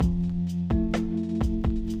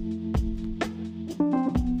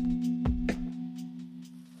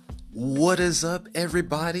What is up,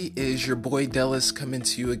 everybody? It is your boy Dellis coming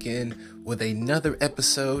to you again with another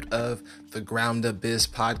episode of the Ground Up Biz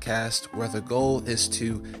podcast, where the goal is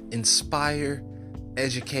to inspire,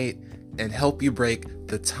 educate, and help you break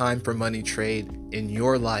the time for money trade in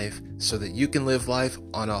your life so that you can live life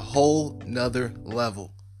on a whole nother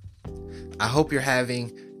level. I hope you're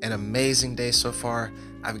having an amazing day so far.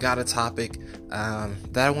 I've got a topic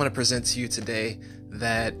that I want to present to you today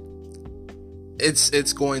that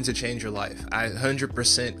it's going to change your life. I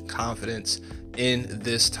 100% confidence in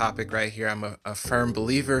this topic right here. I'm a firm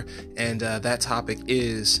believer, and that topic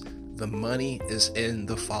is the money is in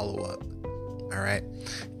the follow-up. All right.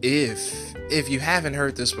 If you haven't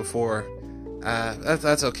heard this before,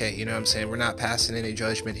 that's okay. You know what I'm saying? We're not passing any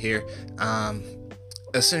judgment here.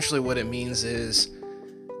 Essentially what it means is,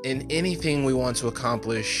 in anything we want to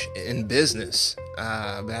accomplish in business,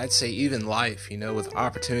 but I'd say even life, with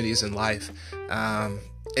opportunities in life,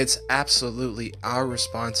 it's absolutely our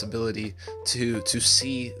responsibility to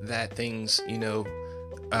see that things,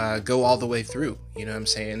 go all the way through. You know what I'm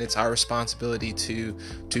saying? It's our responsibility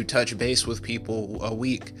to touch base with people a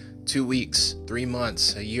week, 2 weeks, 3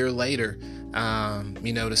 months, a year later,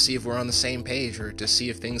 to see if we're on the same page, or to see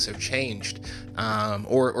if things have changed,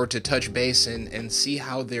 or to touch base and see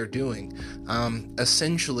how they're doing.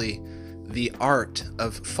 Essentially, the art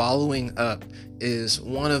of following up is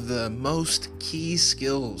one of the most key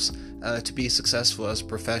skills to be successful as a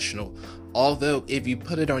professional. Although if you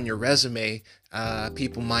put it on your resume,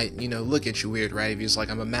 people might, look at you weird, right? If you're just like,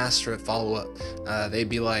 I'm a master at follow-up, they'd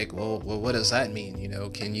be like, well, what does that mean?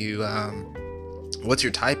 Can you, what's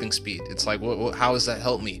your typing speed? It's like, how does that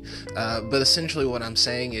help me? But essentially what I'm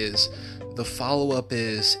saying is the follow-up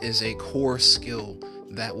is a core skill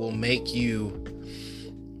that will make you,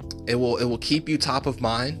 it will keep you top of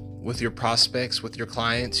mind with your prospects, with your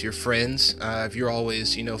clients, your friends, if you're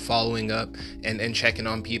always, following up and checking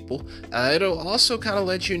on people. It'll also kind of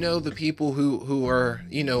let you know the people who are,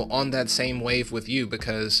 on that same wave with you,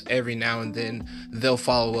 because every now and then they'll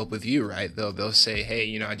follow up with you, right? They'll say,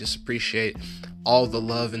 hey, I just appreciate all the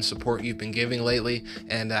love and support you've been giving lately,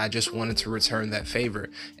 and I just wanted to return that favor.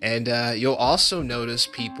 And you'll also notice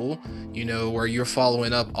people, where you're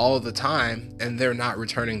following up all the time and they're not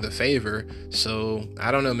returning the favor. So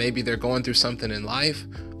I don't know, maybe they're going through something in life,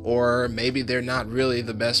 or maybe they're not really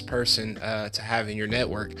the best person to have in your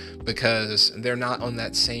network, because they're not on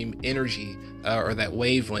that same energy or that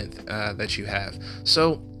wavelength that you have.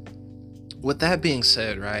 So with that being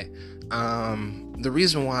said, right, the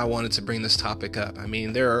reason why I wanted to bring this topic up,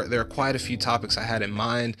 there are quite a few topics I had in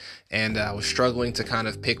mind, and I was struggling to kind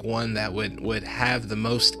of pick one that would have the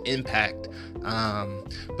most impact.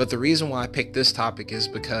 But the reason why I picked this topic is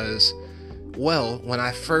because, when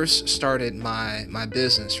I first started my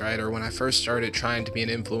business, right, or when I first started trying to be an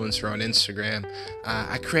influencer on Instagram,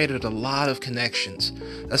 I created a lot of connections.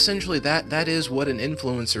 Essentially, that is what an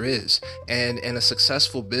influencer is, and a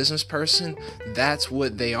successful business person, that's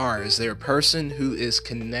what they are. Is they're a person who is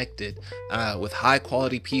connected with high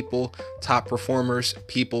quality people, top performers,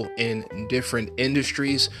 people in different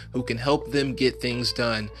industries who can help them get things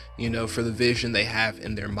done, for the vision they have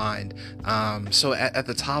in their mind. So at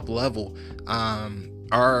the top level,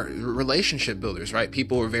 are relationship builders, right?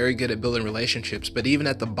 People are very good at building relationships, but even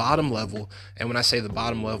at the bottom level, and when I say the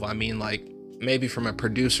bottom level, I mean like maybe from a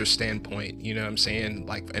producer standpoint, you know what I'm saying?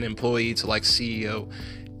 Like an employee to like CEO,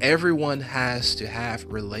 everyone has to have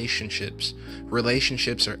relationships.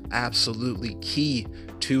 Relationships are absolutely key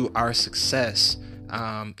to our success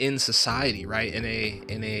in society, right?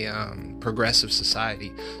 In a progressive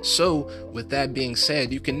society. So with that being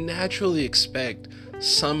said, you can naturally expect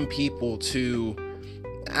some people to,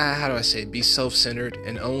 be self-centered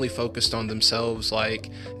and only focused on themselves, like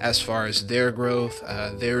as far as their growth,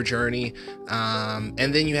 their journey. And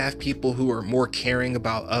then you have people who are more caring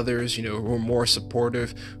about others, who are more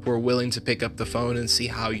supportive, who are willing to pick up the phone and see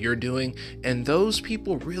how you're doing. And those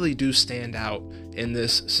people really do stand out in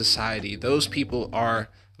this society. Those people are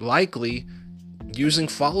likely using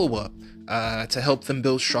follow-up to help them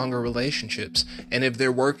build stronger relationships. And if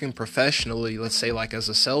they're working professionally, let's say like as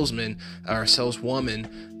a salesman or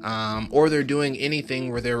saleswoman, or they're doing anything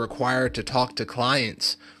where they're required to talk to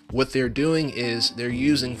clients, what they're doing is they're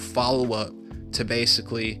using follow-up to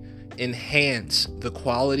basically enhance the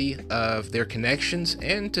quality of their connections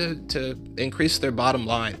and to increase their bottom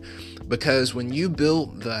line. Because when you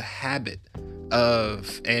build the habit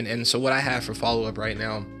of, and so what I have for follow-up right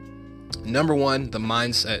now, number one, the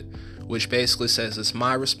mindset. which basically says it's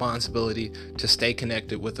my responsibility to stay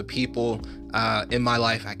connected with the people in my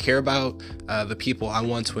life I care about, the people I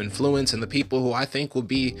want to influence, and the people who I think will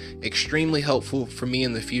be extremely helpful for me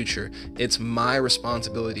in the future. It's my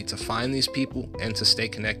responsibility to find these people and to stay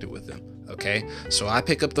connected with them. Okay, so I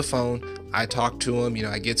pick up the phone, I talk to them,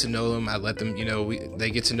 I get to know them, I let them, they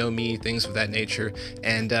get to know me, things of that nature.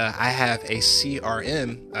 And I have a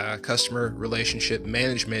CRM, customer relationship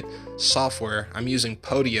management software. I'm using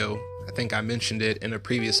Podio. I think I mentioned it in a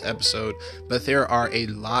previous episode, but there are a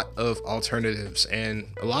lot of alternatives and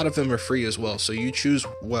a lot of them are free as well. So you choose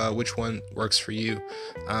which one works for you.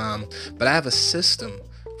 But I have a system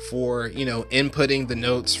for inputting the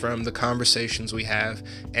notes from the conversations we have,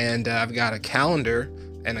 and I've got a calendar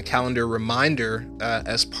and a calendar reminder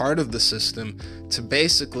as part of the system, to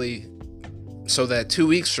basically, so that 2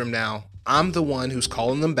 weeks from now I'm the one who's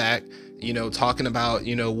calling them back, talking about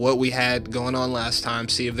what we had going on last time,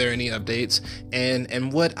 see if there are any updates,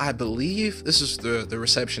 and what I believe, this is the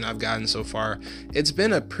reception I've gotten so far. It's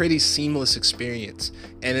been a pretty seamless experience,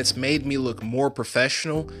 and it's made me look more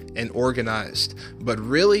professional and organized. But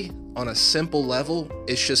really, on a simple level,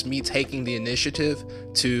 it's just me taking the initiative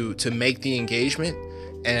to make the engagement.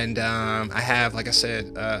 And I have, like I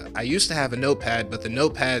said, I used to have a notepad, but the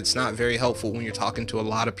notepad's not very helpful when you're talking to a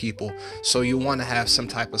lot of people. So you want to have some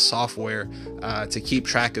type of software to keep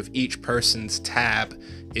track of each person's tab,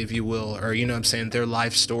 if you will, or, their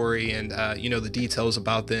life story and, the details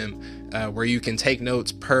about them, where you can take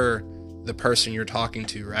notes per the person you're talking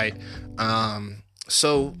to, right? I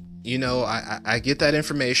get that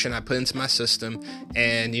information, I put into my system,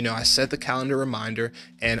 and, I set the calendar reminder,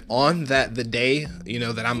 and on the day,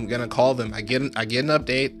 that I'm going to call them, I get an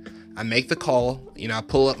update, I make the call, I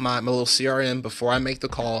pull up my little CRM before I make the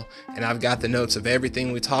call, and I've got the notes of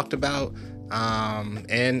everything we talked about.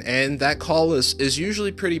 And that call is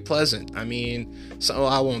usually pretty pleasant. So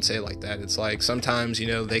I won't say it like that. It's like sometimes,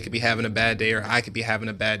 they could be having a bad day or I could be having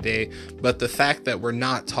a bad day, but the fact that we're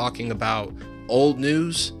not talking about old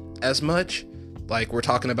news as much, like we're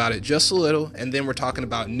talking about it just a little, and then we're talking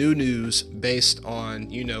about new news based on,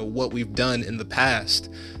 what we've done in the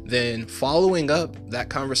past, then following up that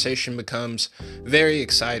conversation becomes very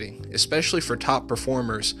exciting, especially for top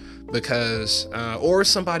performers, because or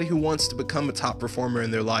somebody who wants to become a top performer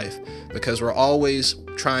in their life, because we're always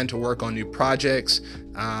trying to work on new projects,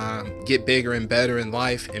 get bigger and better in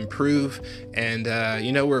life, improve, and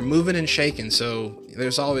we're moving and shaking. So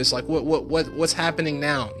there's always like what's happening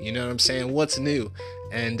now, what's new.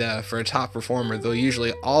 And for a top performer, they'll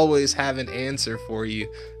usually always have an answer for you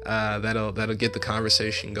that'll get the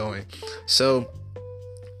conversation going. So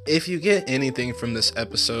if you get anything from this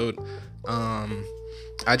episode,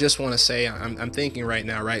 I just want to say, I'm thinking right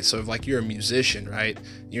now, right? So if like you're a musician, right?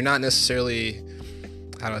 You're not necessarily,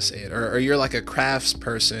 how do I say it? Or you're like a crafts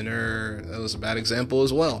person, or that was a bad example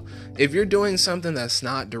as well. If you're doing something that's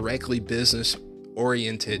not directly business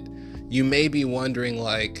oriented, you may be wondering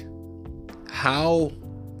like, how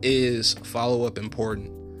is follow-up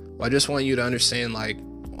important? Well, I just want you to understand, like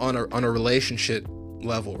on a relationship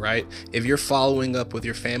level, right? If you're following up with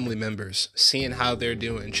your family members, seeing how they're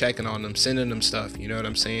doing, checking on them, sending them stuff, you know what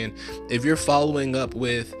I'm saying? If you're following up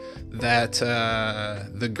with that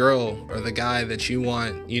the girl or the guy that you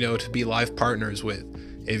want, to be life partners with,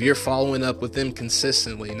 if you're following up with them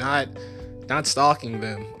consistently, not stalking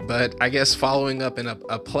them, but I guess following up in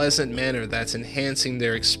a pleasant manner that's enhancing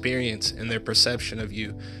their experience and their perception of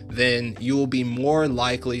you, then you will be more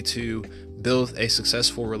likely to build a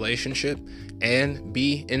successful relationship and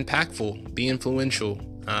be impactful, be influential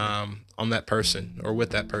on that person or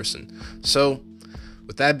with that person. So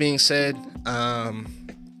with that being said,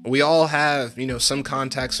 we all have, some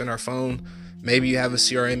contacts in our phone. Maybe you have a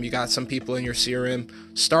CRM, you got some people in your CRM.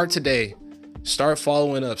 Start today. Start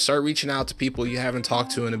following up, start reaching out to people you haven't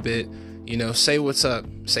talked to in a bit, say what's up,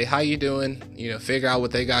 say how you doing, figure out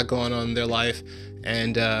what they got going on in their life,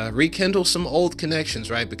 and rekindle some old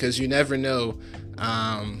connections, right? Because you never know,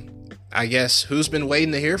 I guess, who's been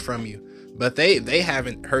waiting to hear from you, but they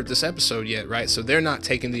haven't heard this episode yet, right? So they're not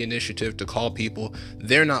taking the initiative to call people.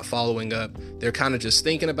 They're not following up. They're kind of just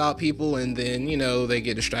thinking about people, and then, they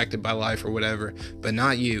get distracted by life or whatever, but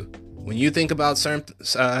not you. When you think about somebody,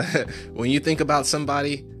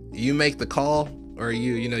 you make the call, or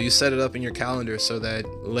you set it up in your calendar so that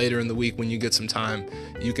later in the week when you get some time,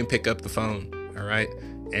 you can pick up the phone, all right?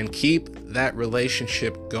 And keep that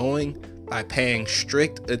relationship going by paying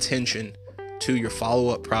strict attention to your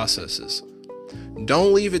follow-up processes.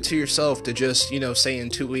 Don't leave it to yourself to just, say in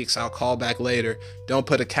 2 weeks, I'll call back later. Don't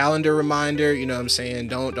put a calendar reminder, Don't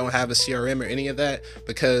have a CRM or any of that,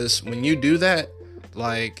 because when you do that,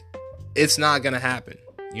 like, it's not going to happen.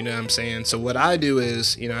 You know what I'm saying? So what I do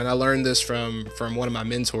is, and I learned this from one of my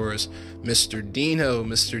mentors, Mr.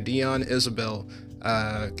 Dion Isabel,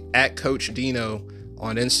 at Coach Dino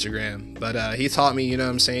on Instagram. But he taught me,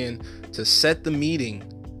 to set the meeting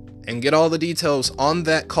and get all the details on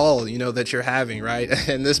that call, that you're having, right?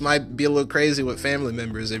 And this might be a little crazy with family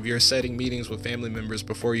members if you're setting meetings with family members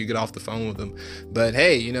before you get off the phone with them. But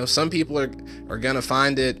hey, some people are going to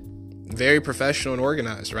find it very professional and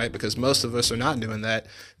organized, right? Because most of us are not doing that.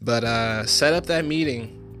 But set up that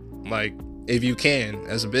meeting, like if you can,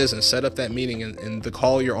 as a business, set up that meeting in the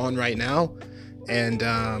call you're on right now, and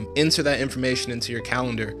enter that information into your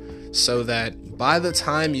calendar so that by the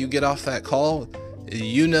time you get off that call,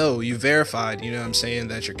 you verified,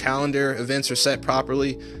 that your calendar events are set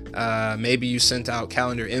properly. Maybe you sent out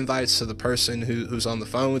calendar invites to the person who's on the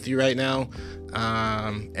phone with you right now.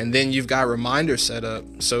 And then you've got reminders set up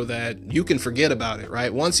so that you can forget about it,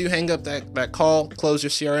 right? Once you hang up that call, close your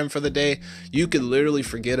CRM for the day, you could literally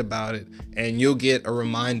forget about it, and you'll get a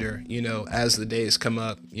reminder, as the days come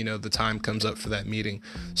up, the time comes up for that meeting.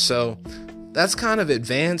 So that's kind of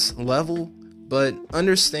advanced level, but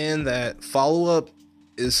understand that follow-up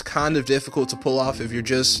is kind of difficult to pull off if you're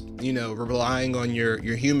just, relying on your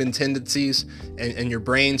human tendencies and your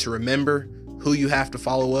brain to remember who you have to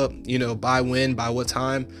follow up, by when, by what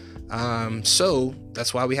time. So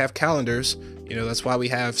that's why we have calendars, that's why we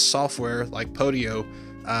have software like Podio,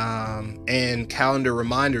 and calendar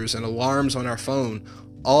reminders and alarms on our phone,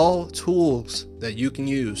 all tools that you can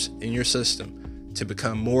use in your system to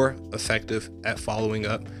become more effective at following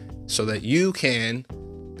up so that you can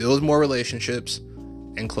build more relationships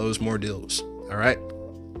and close more deals. All right.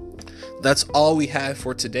 That's all we have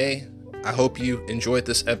for today. I hope you enjoyed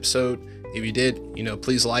this episode. If you did,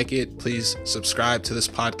 please like it. Please subscribe to this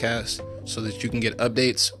podcast so that you can get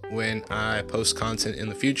updates when I post content in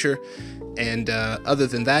the future. And other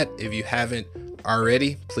than that, if you haven't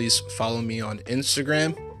already, please follow me on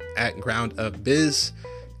Instagram at GroundUpBiz.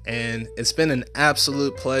 And it's been an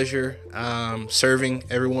absolute pleasure serving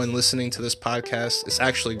everyone listening to this podcast. It's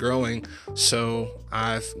actually growing, so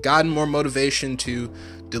I've gotten more motivation to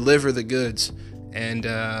deliver the goods. And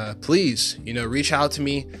please, reach out to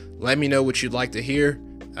me. Let me know what you'd like to hear,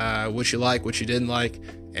 what you like, what you didn't like.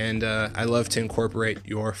 And I love to incorporate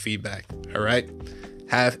your feedback. All right.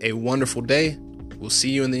 Have a wonderful day. We'll see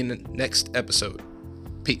you in the next episode.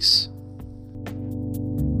 Peace.